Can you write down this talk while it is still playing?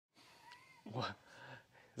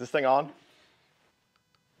this thing on?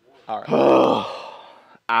 All right.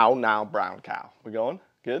 Ow, now brown cow. We going?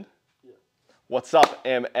 Good? Yeah. What's up,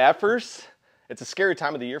 MFers? It's a scary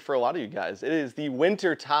time of the year for a lot of you guys. It is the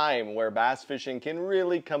winter time where bass fishing can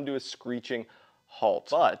really come to a screeching halt.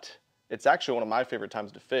 But it's actually one of my favorite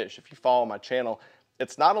times to fish. If you follow my channel,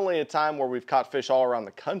 it's not only a time where we've caught fish all around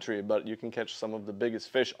the country, but you can catch some of the biggest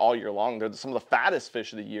fish all year long. They're some of the fattest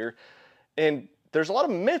fish of the year. And there's a lot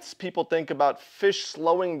of myths people think about fish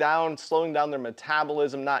slowing down their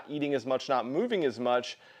metabolism, not eating as much, not moving as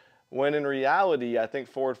much, when in reality, I think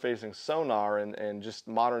forward-facing sonar and just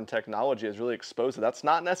modern technology has really exposed it. That's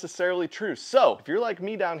not necessarily true. So if you're like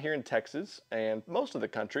me down here in Texas and most of the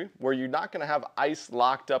country, where you're not gonna have ice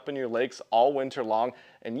locked up in your lakes all winter long,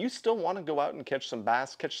 and you still wanna go out and catch some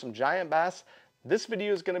bass, catch some giant bass, this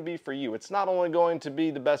video is going to be for you. It's not only going to be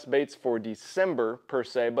the best baits for December per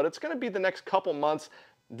se, but it's going to be the next couple months,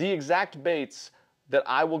 the exact baits that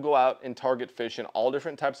I will go out and target fish in all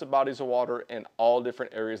different types of bodies of water and all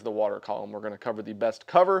different areas of the water column. We're going to cover the best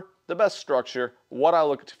cover, the best structure, what I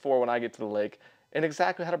look for when I get to the lake, and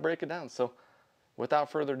exactly how to break it down. So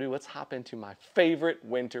without further ado, let's hop into my favorite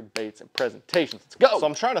winter baits and presentations. Let's go. So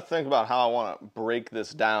I'm trying to think about how I want to break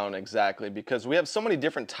this down exactly, because we have so many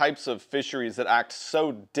different types of fisheries that act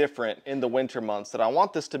so different in the winter months that I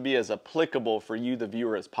want this to be as applicable for you, the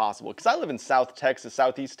viewer, as possible. Because I live in South Texas,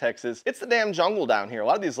 Southeast Texas. It's the damn jungle down here. A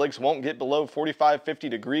lot of these lakes won't get below 45, 50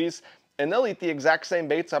 degrees. And they'll eat the exact same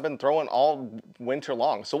baits I've been throwing all winter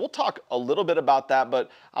long. So we'll talk a little bit about that,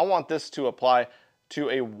 but I want this to apply to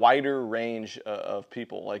a wider range of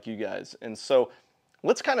people like you guys. And so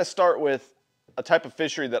let's kind of start with a type of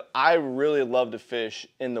fishery that I really love to fish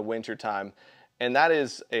in the winter time, and that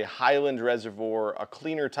is a highland reservoir, a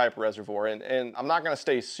cleaner type reservoir. And I'm not gonna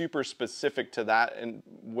stay super specific to that and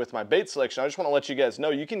with my bait selection. I just wanna let you guys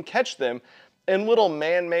know you can catch them in little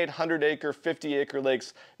man-made 100-acre, 50-acre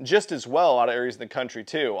lakes just as well out of areas in the country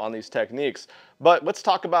too on these techniques. But let's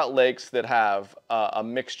talk about lakes that have a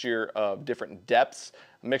mixture of different depths,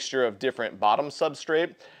 a mixture of different bottom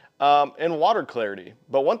substrate, and water clarity.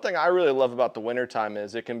 But one thing I really love about the wintertime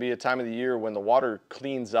is it can be a time of the year when the water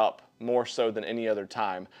cleans up more so than any other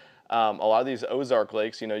time. A lot of these Ozark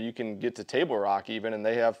lakes, you know, you can get to Table Rock even, and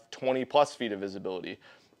they have 20+ feet of visibility.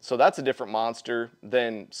 So that's a different monster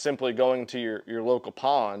than simply going to your local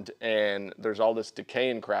pond and there's all this decay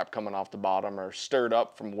and crap coming off the bottom or stirred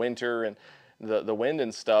up from winter and the wind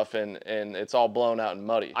and stuff, and it's all blown out and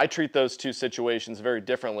muddy. I treat those two situations very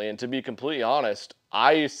differently, and to be completely honest,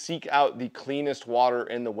 I seek out the cleanest water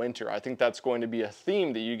in the winter. I think that's going to be a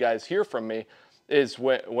theme that you guys hear from me, is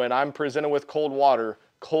when I'm presented with cold water,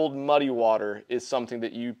 cold muddy water is something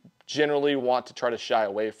that you generally want to try to shy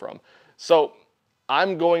away from. So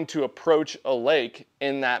I'm going to approach a lake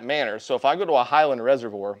in that manner. So if I go to a highland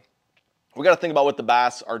reservoir, we got to think about what the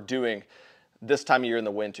bass are doing this time of year in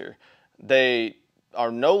the winter. They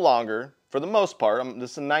are no longer, for the most part,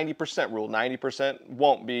 this is a 90% rule, 90%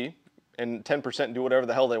 won't be, and 10% do whatever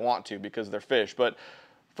the hell they want to because they're fish. But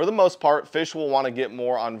for the most part, fish will want to get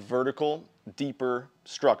more on vertical, deeper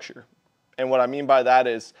structure. And what I mean by that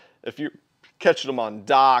is if you're catching them on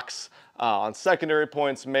docks, on secondary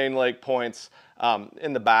points, main lake points,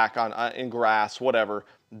 in the back, in grass, whatever,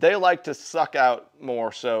 they like to suck out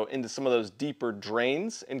more so into some of those deeper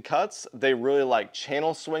drains and cuts. They really like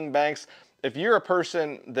channel swing banks. If you're a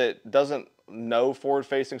person that doesn't know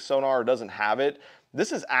forward-facing sonar or doesn't have it,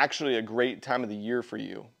 this is actually a great time of the year for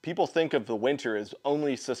you. People think of the winter as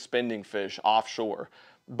only suspending fish offshore,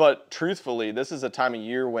 but truthfully, this is a time of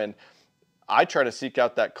year when I try to seek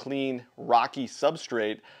out that clean, rocky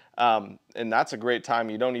substrate. And that's a great time.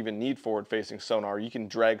 You don't even need forward-facing sonar. You can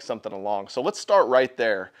drag something along. So let's start right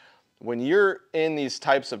there. When you're in these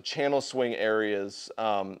types of channel swing areas,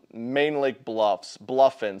 main lake bluffs,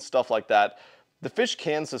 bluffing, stuff like that, the fish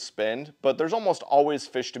can suspend, but there's almost always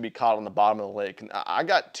fish to be caught on the bottom of the lake. And I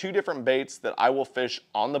got two different baits that I will fish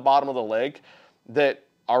on the bottom of the lake that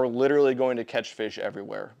are literally going to catch fish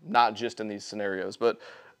everywhere, not just in these scenarios. But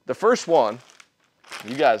the first one,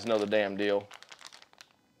 you guys know the damn deal.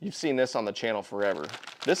 You've seen this on the channel forever.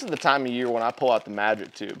 This is the time of year when I pull out the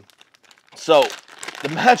magic tube. So the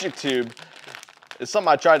magic tube is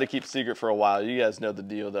something I tried to keep secret for a while. You guys know the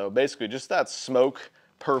deal though. Basically just that smoke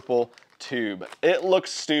purple tube. It looks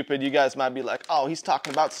stupid. You guys might be like, oh, he's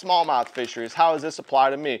talking about smallmouth fisheries. How does this apply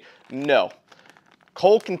to me? No.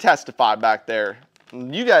 Cole can testify back there.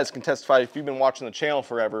 You guys can testify if you've been watching the channel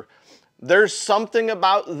forever. There's something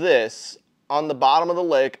about this on the bottom of the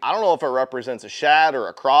lake. I don't know if it represents a shad or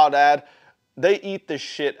a crawdad. They eat the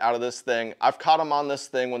shit out of this thing. I've caught them on this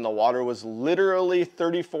thing when the water was literally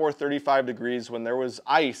 34, 35 degrees, when there was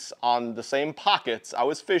ice on the same pockets I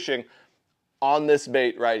was fishing on this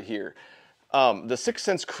bait right here. The 6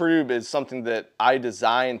 Sense Crube is something that I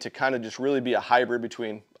designed to kind of just really be a hybrid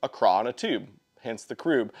between a craw and a tube, hence the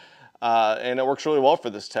Crube. And it works really well for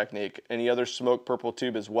this technique. Any other smoke purple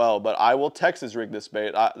tube as well, but I will Texas rig this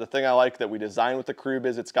bait. The thing I like that we designed with the Crube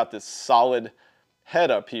is it's got this solid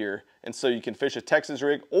head up here, and so you can fish a Texas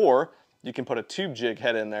rig, or you can put a tube jig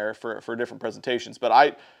head in there for different presentations. But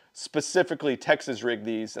I specifically Texas rig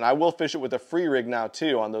these, and I will fish it with a free rig now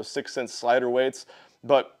too on those 6 Sense slider weights.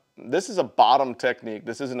 But this is a bottom technique.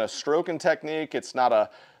 This isn't a stroking technique. It's not a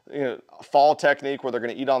fall technique where they're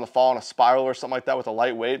going to eat on the fall in a spiral or something like that with a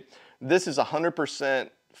light weight. This is 100%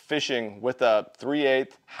 fishing with a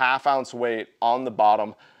 3/8 half-ounce weight on the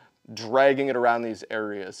bottom, dragging it around these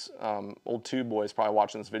areas. Old tube boy is probably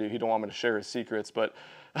watching this video. He don't want me to share his secrets, but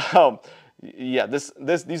yeah,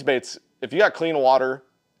 these baits, if you got clean water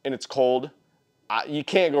and it's cold, you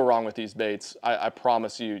can't go wrong with these baits. I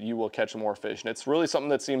promise you, you will catch more fish. And it's really something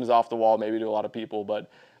that seems off the wall maybe to a lot of people, but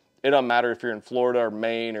it doesn't matter if you're in Florida or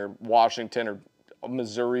Maine or Washington or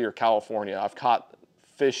Missouri or California. I've caught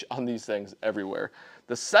fish on these things everywhere.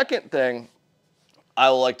 The second thing I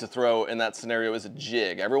like to throw in that scenario is a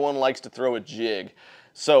jig. Everyone likes to throw a jig.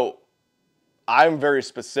 So I'm very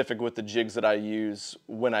specific with the jigs that I use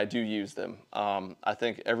when I do use them. I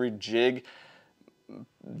think every jig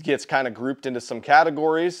gets kind of grouped into some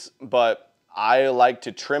categories, but I like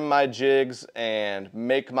to trim my jigs and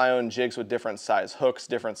make my own jigs with different size hooks,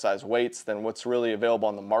 different size weights than what's really available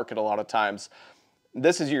on the market a lot of times.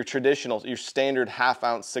 This is your traditional, your standard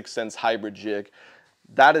half-ounce 6 Sense hybrid jig.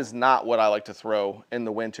 That is not what I like to throw in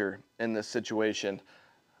the winter in this situation.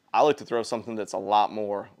 I like to throw something that's a lot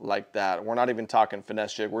more like that. We're not even talking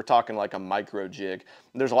finesse jig. We're talking like a micro jig.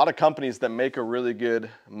 There's a lot of companies that make a really good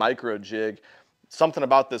micro jig. Something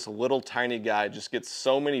about this little tiny guy just gets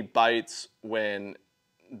so many bites when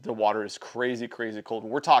the water is crazy, crazy cold.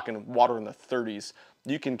 We're talking water in the 30s.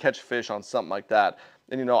 You can catch fish on something like that.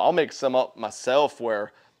 And you know, I'll make some up myself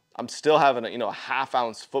where I'm still having a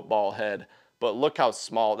half-ounce football head, but look how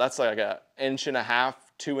small. That's like an 1.5 inches,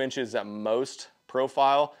 2 inches at most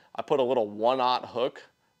profile. I put a little 1/0 hook,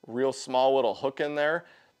 real small little hook in there,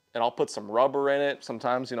 and I'll put some rubber in it.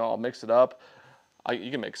 Sometimes, I'll mix it up.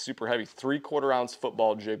 You can make super heavy 3/4 ounce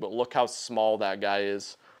football jig, but look how small that guy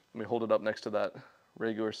is. Let me hold it up next to that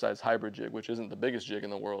regular size hybrid jig, which isn't the biggest jig in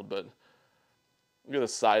the world, but look at the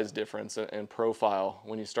size difference and profile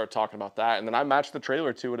when you start talking about that. And then I match the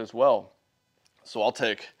trailer to it as well. So I'll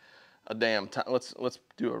take a let's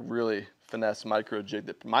do a really finesse micro jig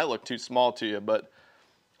that might look too small to you, but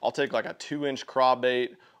I'll take like a 2-inch craw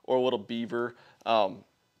bait or a little beaver.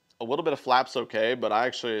 A little bit of flap's okay, but I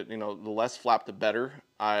actually, the less flap the better.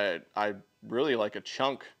 I really like a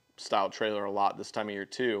chunk style trailer a lot this time of year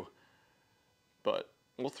too, but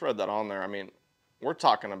we'll thread that on there. I mean, we're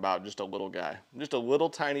talking about just a little guy, just a little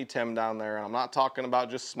tiny Tim down there. And I'm not talking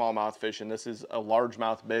about just smallmouth fishing. This is a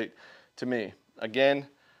largemouth bait to me. Again,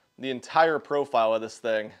 the entire profile of this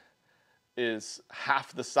thing is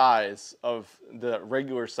half the size of the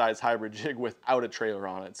regular size hybrid jig without a trailer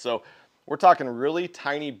on it. So we're talking really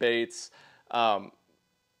tiny baits.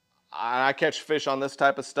 I catch fish on this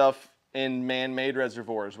type of stuff in man-made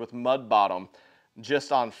reservoirs with mud bottom,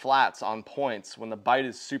 just on flats, on points, when the bite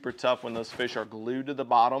is super tough, when those fish are glued to the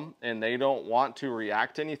bottom and they don't want to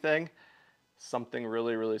react to anything. Something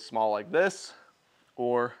really, really small like this,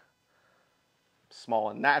 or small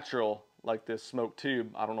and natural like this smoked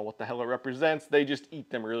tube. I don't know what the hell it represents. They just eat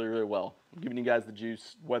them really, really well. I'm giving you guys the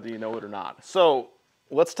juice, whether you know it or not. So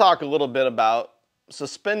let's talk a little bit about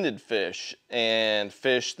suspended fish and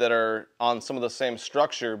fish that are on some of the same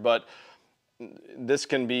structure, but this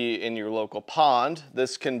can be in your local pond.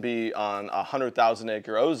 This can be on a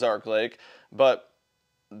 100,000-acre Ozark lake, but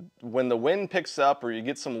when the wind picks up or you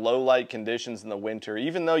get some low light conditions in the winter,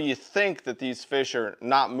 even though you think that these fish are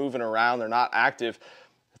not moving around, they're not active,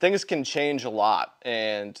 things can change a lot.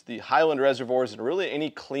 And the highland reservoirs and really any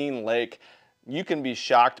clean lake, you can be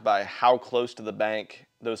shocked by how close to the bank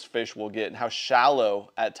those fish will get and how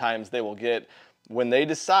shallow at times they will get when they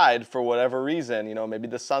decide, for whatever reason, maybe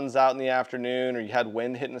the sun's out in the afternoon or you had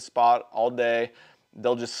wind hitting a spot all day,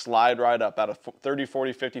 they'll just slide right up out of 30,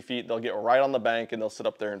 40, 50 feet. They'll get right on the bank and they'll sit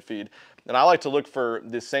up there and feed. And I like to look for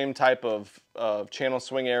the same type of channel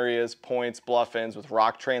swing areas, points, bluff ends with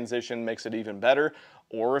rock transition makes it even better.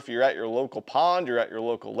 Or if you're at your local pond, you're at your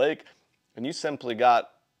local lake, and you simply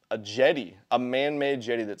got a jetty, a man-made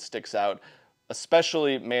jetty that sticks out,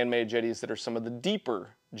 especially man-made jetties that are some of the deeper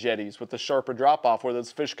jetties with the sharper drop off where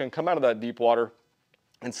those fish can come out of that deep water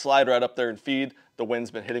and slide right up there and feed. The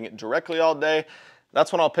wind's been hitting it directly all day.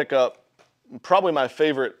 That's when I'll pick up probably my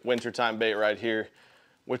favorite wintertime bait right here,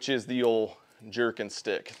 which is the old jerk and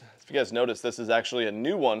stick. If you guys notice, this is actually a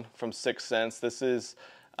new one from 6th Sense. This is,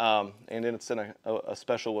 and it's in a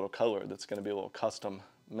special little color that's going to be a little custom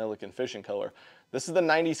Milliken fishing color. This is the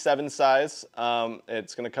 97 size.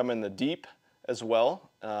 It's going to come in the deep as well,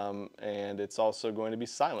 and it's also going to be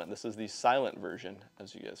silent. This is the silent version,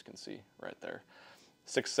 as you guys can see right there.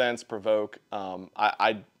 6th Sense, Provoke.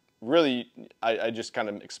 I just kind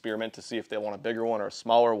of experiment to see if they want a bigger one or a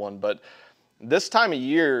smaller one, but this time of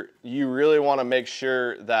year, you really want to make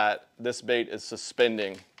sure that this bait is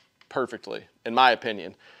suspending perfectly, in my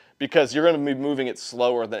opinion, because you're going to be moving it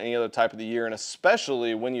slower than any other type of the year, and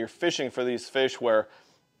especially when you're fishing for these fish where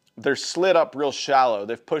they're slid up real shallow.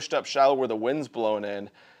 They've pushed up shallow where the wind's blowing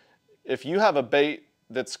in. If you have a bait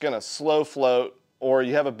that's going to slow float or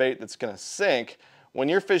you have a bait that's going to sink, when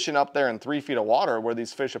you're fishing up there in 3 feet of water where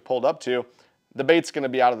these fish have pulled up to, the bait's going to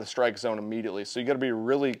be out of the strike zone immediately. So you got to be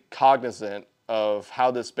really cognizant of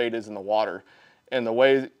how this bait is in the water. And the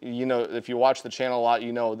way, you know, if you watch the channel a lot,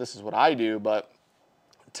 you know this is what I do, but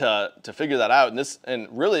to figure that out, and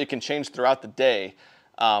really it can change throughout the day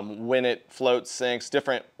when it floats, sinks,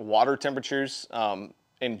 different water temperatures.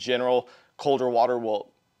 In general, colder water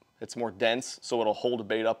it's more dense, so it'll hold a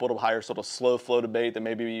bait up a little higher, so it'll slow float a bait that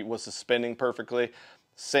maybe was suspending perfectly.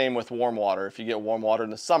 Same with warm water. If you get warm water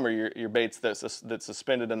in the summer, your baits that's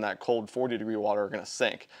suspended in that cold 40-degree water are going to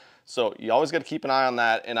sink. So you always got to keep an eye on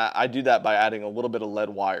that, and I do that by adding a little bit of lead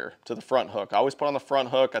wire to the front hook. I always put on the front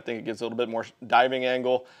hook. I think it gives a little bit more diving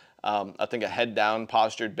angle. I think a head-down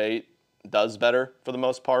postured bait does better for the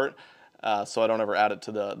most part, so I don't ever add it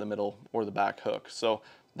to the middle or the back hook. So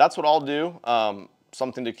that's what I'll do.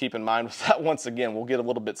 Something to keep in mind with that, once again, we'll get a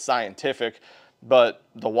little bit scientific, but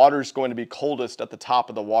the water is going to be coldest at the top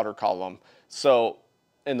of the water column, so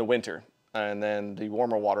in the winter, and then the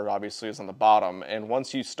warmer water obviously is on the bottom. And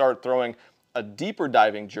once you start throwing a deeper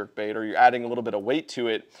diving jerkbait, or you're adding a little bit of weight to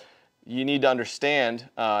it, you need to understand,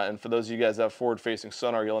 and for those of you guys that have forward-facing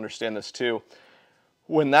sonar, you'll understand this too.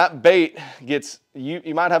 When that bait gets,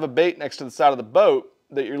 you might have a bait next to the side of the boat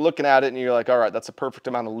that you're looking at it and you're like, all right, that's a perfect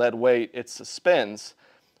amount of lead weight, it suspends.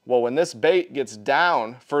 Well, when this bait gets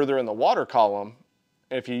down further in the water column,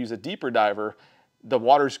 if you use a deeper diver, the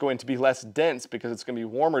water's going to be less dense because it's going to be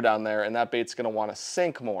warmer down there, and that bait's going to want to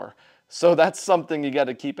sink more. So that's something you got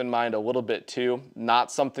to keep in mind a little bit too.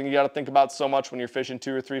 Not something you got to think about so much when you're fishing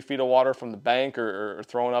 2 or 3 feet of water from the bank or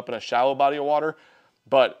throwing up in a shallow body of water.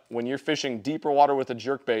 But when you're fishing deeper water with a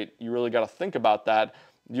jerkbait, you really got to think about that.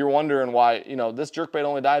 You're wondering why, you know, this jerkbait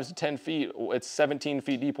only dives to 10 feet. It's 17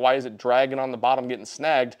 feet deep. Why is it dragging on the bottom, getting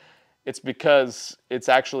snagged? It's because it's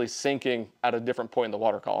actually sinking at a different point in the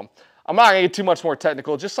water column. I'm not going to get too much more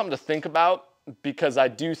technical, just something to think about, because I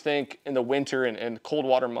do think in the winter and cold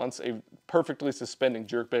water months, a perfectly suspending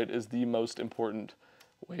jerkbait is the most important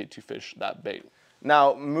way to fish that bait.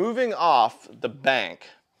 Now, moving off the bank,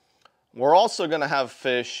 we're also going to have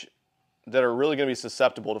fish that are really going to be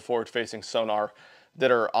susceptible to forward-facing sonar that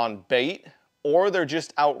are on bait, or they're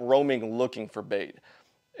just out roaming looking for bait.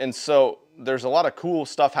 And so there's a lot of cool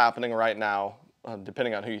stuff happening right now,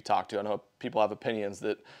 depending on who you talk to. I know people have opinions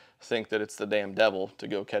that think that it's the damn devil to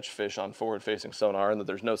go catch fish on forward-facing sonar and that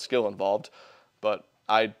there's no skill involved, but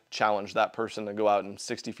I challenge that person to go out in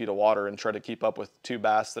 60 feet of water and try to keep up with 2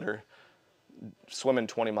 bass that are swimming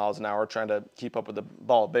 20 miles an hour trying to keep up with the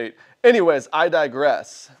ball of bait. Anyways, I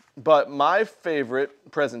digress. But my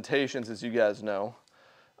favorite presentations, as you guys know,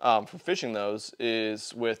 for fishing those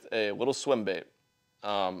is with a little swim bait.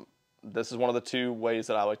 This is one of the 2 ways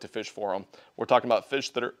that I like to fish for them. We're talking about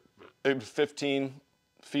fish that are 15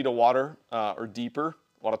 feet of water or deeper.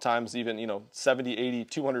 A lot of times even, you know, 70, 80,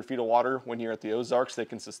 200 feet of water when you're at the Ozarks.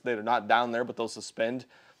 They're not down there, but they'll suspend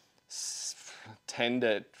 10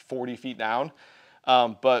 to 40 feet down.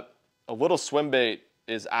 But a little swim bait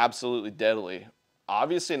is absolutely deadly.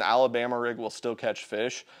 Obviously an Alabama rig will still catch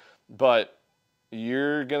fish, but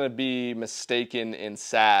you're going to be mistaken and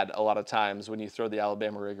sad a lot of times when you throw the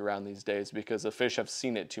Alabama rig around these days, because the fish have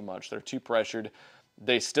seen it too much. They're too pressured.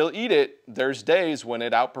 They still eat it. There's days when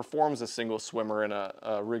it outperforms a single swimmer in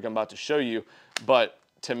a rig I'm about to show you. But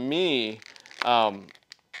to me,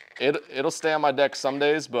 it'll stay on my deck some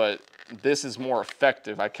days, but this is more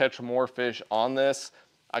effective. I catch more fish on this.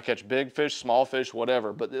 I catch big fish, small fish,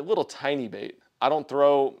 whatever, but a little tiny bait. I don't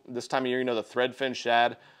throw, this time of year, you know, the threadfin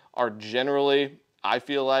shad are generally, I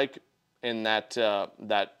feel like, in that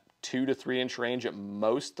 2 to 3 inch range, at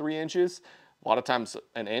most 3 inches, a lot of times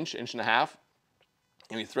an inch, inch and a half.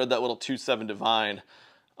 and you thread that little 2/7 divine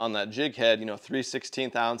on that jig head, you know,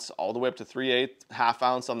 3/16 ounce all the way up to 3/8 half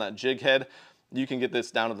ounce on that jig head, you can get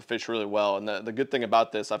this down to the fish really well. And the good thing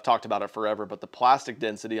about this, I've talked about it forever, but the plastic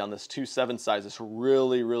density on this 2/7 size is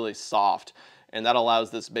really, really soft. And that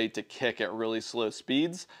allows this bait to kick at really slow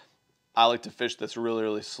speeds. I like to fish this really,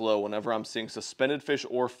 really slow whenever I'm seeing suspended fish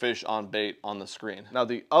or fish on bait on the screen. Now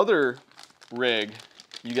the other rig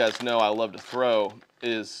you guys know I love to throw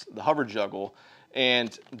is the hover juggle.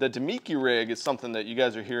 And the Milliken rig is something that you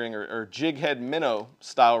guys are hearing, or jig head minnow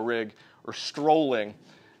style rig, or strolling,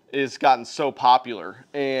 is gotten so popular.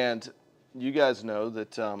 And you guys know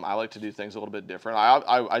that I like to do things a little bit different.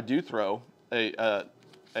 I do throw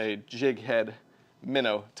a jig head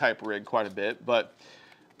minnow type rig quite a bit, but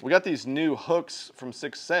we got these new hooks from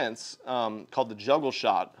 6th Sense called the Juggle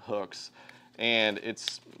Shot hooks, and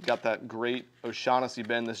it's got that great O'Shaughnessy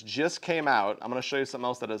bend. This just came out. I'm going to show you something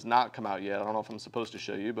else that has not come out yet. I don't know if I'm supposed to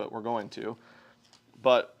show you, but we're going to.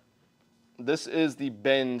 But this is the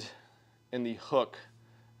bend in the hook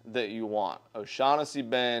that you want. O'Shaughnessy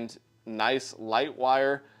bend, nice light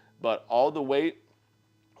wire, but all the weight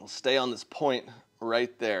will stay on this point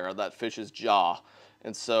right there, that fish's jaw.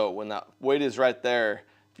 And so when that weight is right there,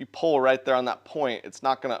 if you pull right there on that point, it's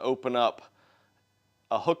not going to open up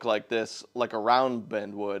a hook like this like a round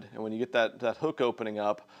bend would. And when you get that hook opening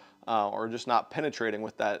up or just not penetrating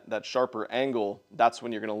with that sharper angle, that's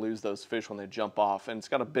when you're going to lose those fish when they jump off. And it's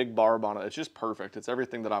got a big barb on it. It's just perfect. It's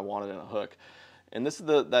everything that I wanted in a hook. And this is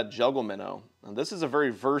that juggle minnow. And this is a very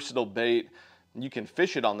versatile bait. You can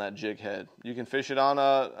fish it on that jig head. You can fish it on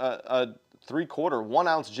a 3/4, 1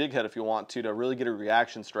 ounce jig head if you want to really get a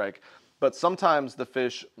reaction strike. But sometimes the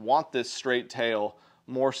fish want this straight tail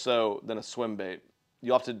more so than a swim bait.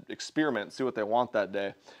 You'll have to experiment and see what they want that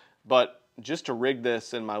day. But just to rig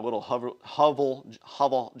this in my little hover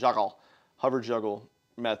juggle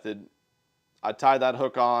method, I tie that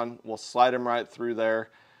hook on, we'll slide him right through there.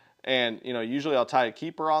 And you know, usually I'll tie a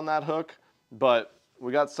keeper on that hook, but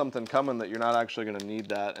we got something coming that you're not actually gonna need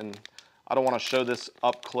that. And I don't wanna show this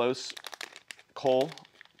up close, Cole,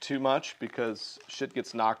 too much because shit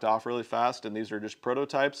gets knocked off really fast, and these are just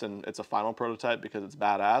prototypes, and it's a final prototype because it's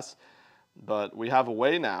badass. But we have a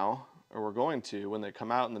way now, or we're going to, when they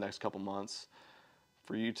come out in the next couple months,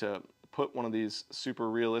 for you to put one of these super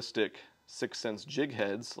realistic 6th Sense jig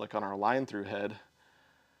heads, like on our line through head,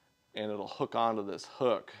 and it'll hook onto this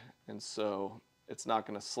hook. And so it's not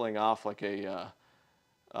going to sling off like a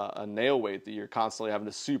nail weight that you're constantly having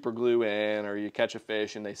to super glue in, or you catch a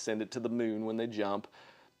fish and they send it to the moon when they jump.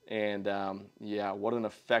 And yeah, what an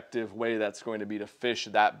effective way that's going to be to fish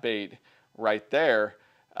that bait right there.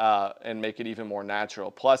 And make it even more natural.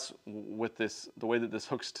 Plus, with this, the way that this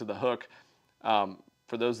hooks to the hook,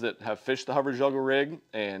 for those that have fished the hover juggle rig,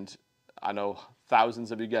 and I know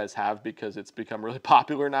thousands of you guys have because it's become really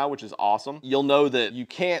popular now, which is awesome. You'll know that you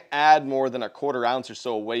can't add more than a 1/4 ounce or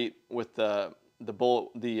so weight with the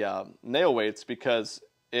nail weights, because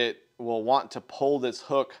it will want to pull this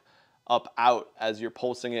hook up out as you're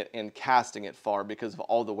pulsing it and casting it far because of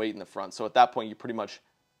all the weight in the front. So at that point, you pretty much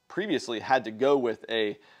previously had to go with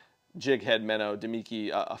a jig head minnow,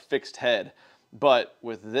 Milliken, a fixed head. But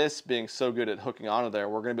with this being so good at hooking onto there,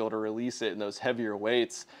 we're going to be able to release it in those heavier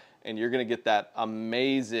weights, and you're going to get that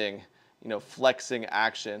amazing, you know, flexing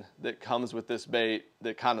action that comes with this bait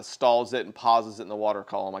that kind of stalls it and pauses it in the water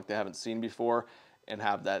column like they haven't seen before, and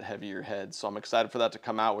have that heavier head. So I'm excited for that to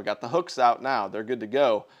come out. We got the hooks out now. They're good to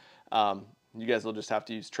go. You guys will just have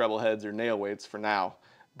to use treble heads or nail weights for now.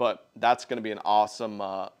 But that's going to be an awesome,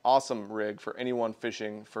 awesome rig for anyone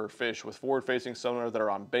fishing for fish with forward-facing sonar that are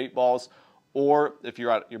on bait balls, or if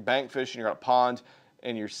you're at your bank fishing, you're at a pond,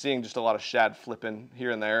 and you're seeing just a lot of shad flipping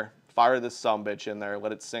here and there. Fire this sumbitch in there,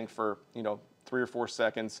 let it sink for 3 or 4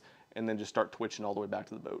 seconds, and then just start twitching all the way back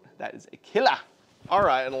to the boat. That is a killer. All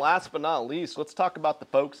right, and last but not least, let's talk about the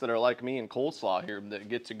folks that are like me and Coleslaw here that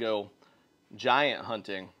get to go giant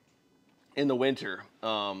hunting in the winter.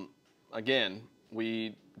 Again,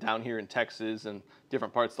 we down here in Texas and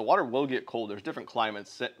different parts, the water will get cold. There's different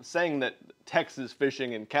climates. Saying that Texas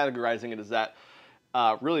fishing and categorizing it as that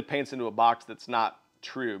really paints into a box that's not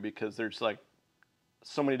true, because there's like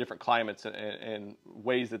so many different climates and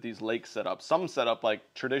ways that these lakes set up. Some set up like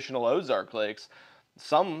traditional Ozark lakes.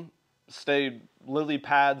 Some stay lily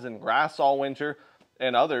pads and grass all winter,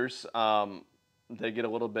 and others they get a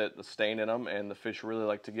little bit of stain in them, and the fish really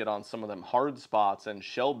like to get on some of them hard spots and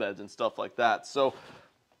shell beds and stuff like that. So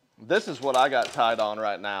this is what I got tied on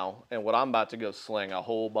right now, and what I'm about to go sling a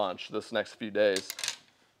whole bunch this next few days.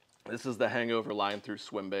 This is the Hangover line through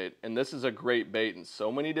swim bait, and this is a great bait in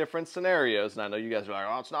so many different scenarios. And I know you guys are like,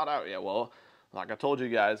 oh, it's not out yet. Well, Like I told you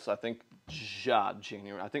guys, I think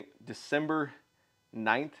January, I think December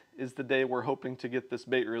 9th is the day we're hoping to get this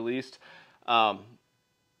bait released.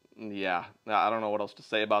 Yeah, I don't know what else to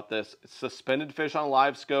say about this. It's suspended fish on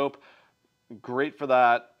live scope. Great for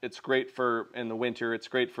that. It's great for in the winter. It's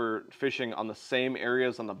great for fishing on the same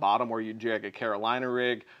areas on the bottom where you drag a Carolina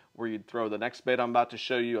rig, where you'd throw the next bait I'm about to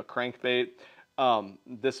show you, a crankbait.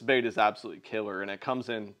 This bait is absolutely killer, and it comes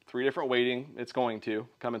in 3 different weighting. It's going to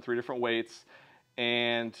come in 3 different weights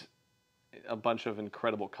and a bunch of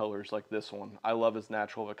incredible colors like this one. I love as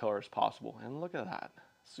natural of a color as possible. And look at that,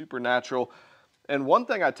 super natural. And one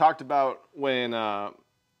thing I talked about when I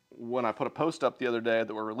put a post up the other day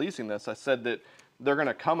that we're releasing this, I said that they're going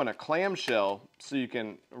to come in a clamshell so you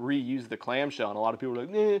can reuse the clamshell. And a lot of people are like,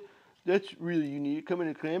 nah, that's really unique, come in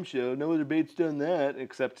a clamshell. No other bait's done that,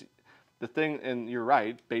 except the thing, and you're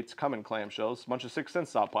right, baits come in clamshells. A bunch of 6th Sense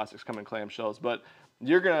soft plastics come in clamshells, but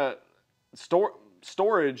you're going to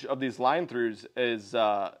storage of these line throughs is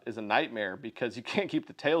a nightmare because you can't keep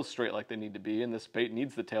the tails straight like they need to be, and this bait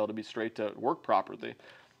needs the tail to be straight to work properly.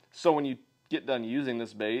 So when you get done using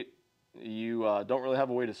this bait, you don't really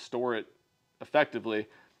have a way to store it effectively.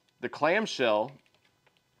 The clamshell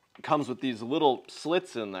comes with these little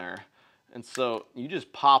slits in there, and so you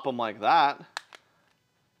just pop them like that,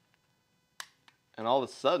 and all of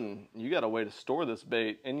a sudden you got a way to store this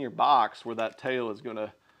bait in your box where that tail is going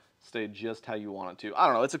to stay just how you want it to. I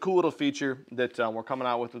don't know, it's a cool little feature that we're coming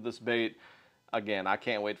out with this bait. Again, I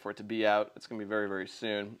can't wait for it to be out. It's going to be very, very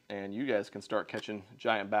soon, and you guys can start catching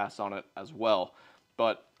giant bass on it as well.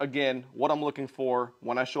 But again, what I'm looking for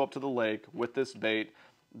when I show up to the lake with this bait,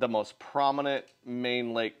 the most prominent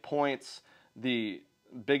main lake points, the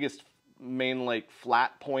biggest main lake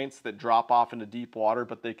flat points that drop off into deep water,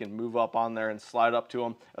 but they can move up on there and slide up to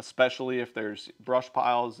them, especially if there's brush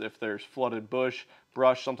piles, if there's flooded bush,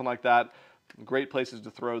 brush, something like that. Great places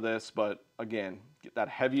to throw this, but again, get that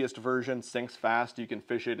heaviest version, sinks fast, you can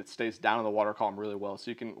fish it, it stays down in the water column really well,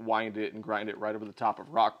 so you can wind it and grind it right over the top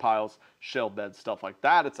of rock piles, shell beds, stuff like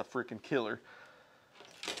that. It's a freaking killer.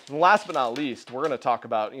 And last but not least, we're going to talk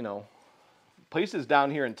about, you know, places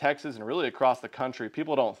down here in Texas and really across the country.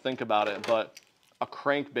 People don't think about it, but a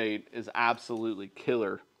crankbait is absolutely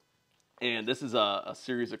killer. And this is a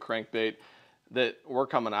series of crankbait that we're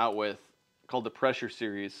coming out with called the Pressure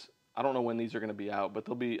Series. I don't know when these are going to be out, but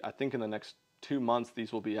they'll be, I think in the next 2 months,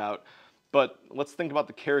 these will be out. But let's think about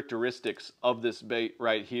the characteristics of this bait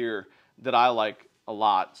right here that I like a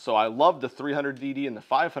lot. So I love the 300 DD and the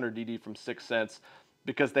 500 DD from 6th Sense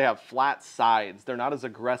because they have flat sides. They're not as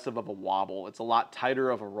aggressive of a wobble. It's a lot tighter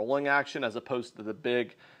of a rolling action as opposed to the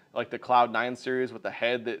big, like the Cloud 9 series with the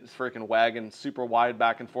head that's freaking wagging super wide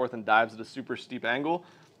back and forth and dives at a super steep angle.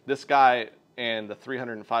 This guy and the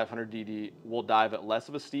 300 and 500 DD will dive at less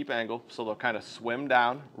of a steep angle, so they'll kind of swim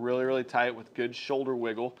down really, really tight with good shoulder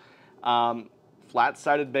wiggle.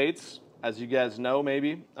 Flat-sided baits, as you guys know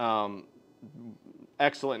maybe,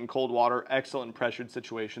 excellent in cold water, excellent in pressured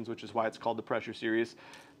situations, which is why it's called the Pressure Series.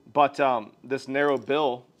 But this narrow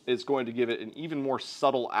bill is going to give it an even more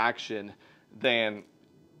subtle action than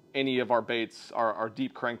any of our baits, our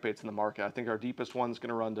deep crankbaits in the market. I think our deepest one's going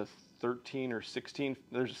to run to 13 or 16.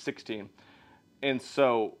 There's a 16. And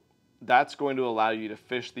so that's going to allow you to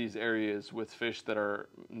fish these areas with fish that are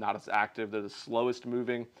not as active. They're the slowest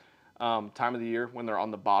moving time of the year when they're on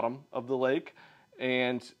the bottom of the lake,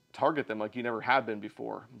 and target them like you never have been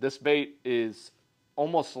before. This bait is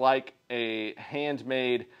almost like a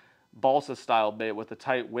handmade balsa style bait with a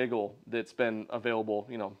tight wiggle that's been available,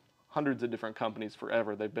 you know, hundreds of different companies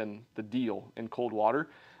forever. They've been the deal in cold water.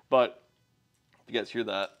 But if you guys hear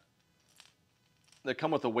that, they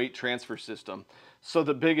come with a weight transfer system. So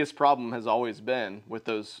the biggest problem has always been with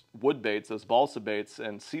those wood baits, those balsa baits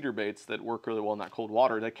and cedar baits that work really well in that cold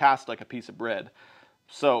water, they cast like a piece of bread.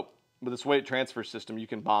 So with this weight transfer system, you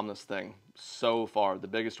can bomb this thing so far. The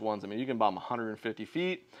biggest ones, I mean, you can bomb 150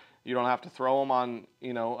 feet. You don't have to throw them on,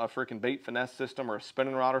 you know, a freaking bait finesse system or a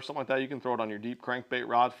spinning rod or something like that. You can throw it on your deep crankbait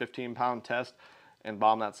rod, 15-pound test, and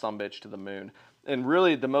bomb that sumbitch to the moon. And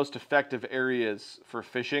really the most effective areas for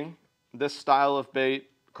fishing this style of bait,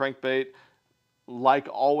 crankbait, like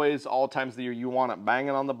always, all times of the year, you want it banging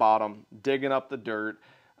on the bottom, digging up the dirt,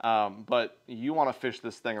 but you want to fish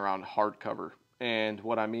this thing around hard cover. And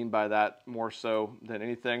what I mean by that more so than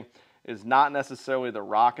anything is not necessarily the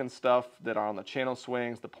rock and stuff that are on the channel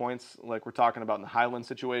swings, the points like we're talking about in the highland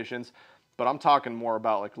situations, but I'm talking more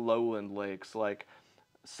about like lowland lakes like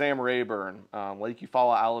Sam Rayburn, Lake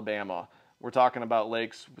Eufaula, Alabama. We're talking about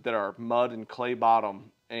lakes that are mud and clay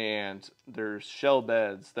bottom, and there's shell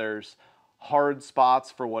beds, there's hard spots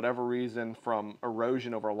for whatever reason from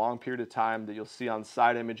erosion over a long period of time that you'll see on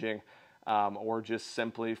side imaging, or just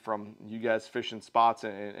simply from you guys fishing spots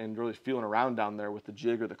and really feeling around down there with the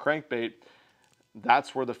jig or the crankbait,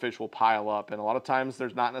 that's where the fish will pile up. And a lot of times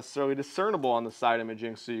there's not necessarily discernible on the side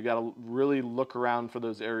imaging, so you got to really look around for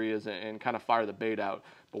those areas and kind of fire the bait out.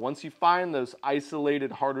 But once you find those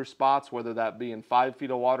isolated harder spots, whether that be in 5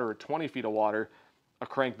 feet of water or 20 feet of water, a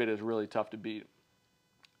crankbait is really tough to beat.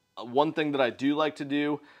 One thing that I do like to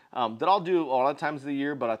do, that I'll do a lot of times of the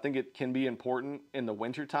year, but I think it can be important in the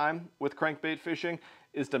winter time with crankbait fishing,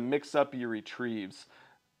 is to mix up your retrieves.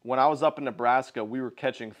 When I was up in Nebraska, we were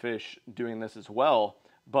catching fish doing this as well,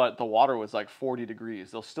 but the water was like 40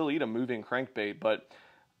 degrees. They'll still eat a moving crankbait, but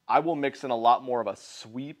I will mix in a lot more of a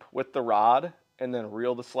sweep with the rod and then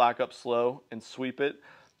reel the slack up slow and sweep it.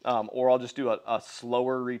 Or I'll just do a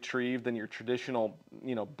slower retrieve than your traditional,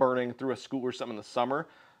 burning through a school or something in the summer.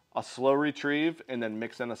 A slow retrieve and then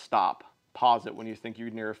mix in a stop. Pause it when you think you're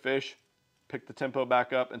near a fish, pick the tempo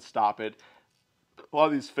back up and stop it. A lot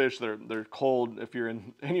of these fish, they're cold. If you're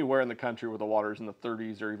anywhere in the country where the water's in the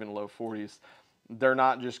 30s or even low 40s, they're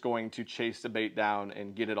not just going to chase the bait down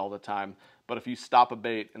and get it all the time. But if you stop a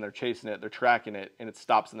bait and they're chasing it, they're tracking it, and it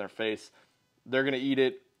stops in their face, they're going to eat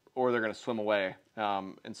it or they're going to swim away.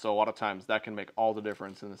 And so a lot of times that can make all the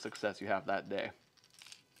difference in the success you have that day.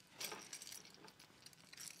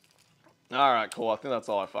 All right, cool. I think that's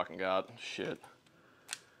all I fucking got. Shit.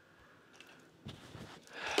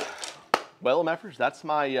 Well, MFers, that's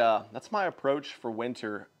my approach for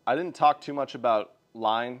winter. I didn't talk too much about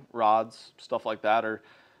line, rods, stuff like that, or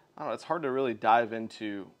I don't know. It's hard to really dive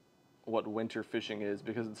into what winter fishing is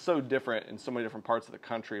because it's so different in so many different parts of the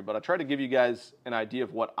country. But I try to give you guys an idea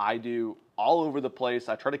of what I do all over the place.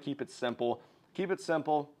 I try to keep it simple, keep it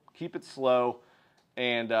slow,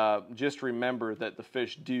 and just remember that the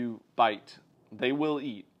fish do bite. They will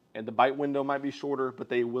eat, and the bite window might be shorter, but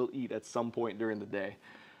they will eat at some point during the day.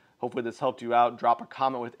 Hopefully this helped you out. Drop a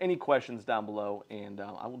comment with any questions down below, and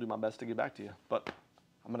I will do my best to get back to you. But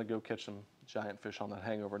I'm going to go catch some giant fish on that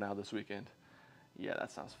hangover now this weekend. Yeah,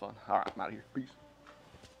 that sounds fun. All right, I'm out of here. Peace.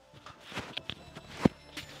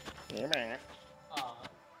 Yeah, man.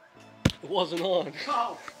 It wasn't on.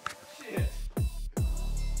 Oh.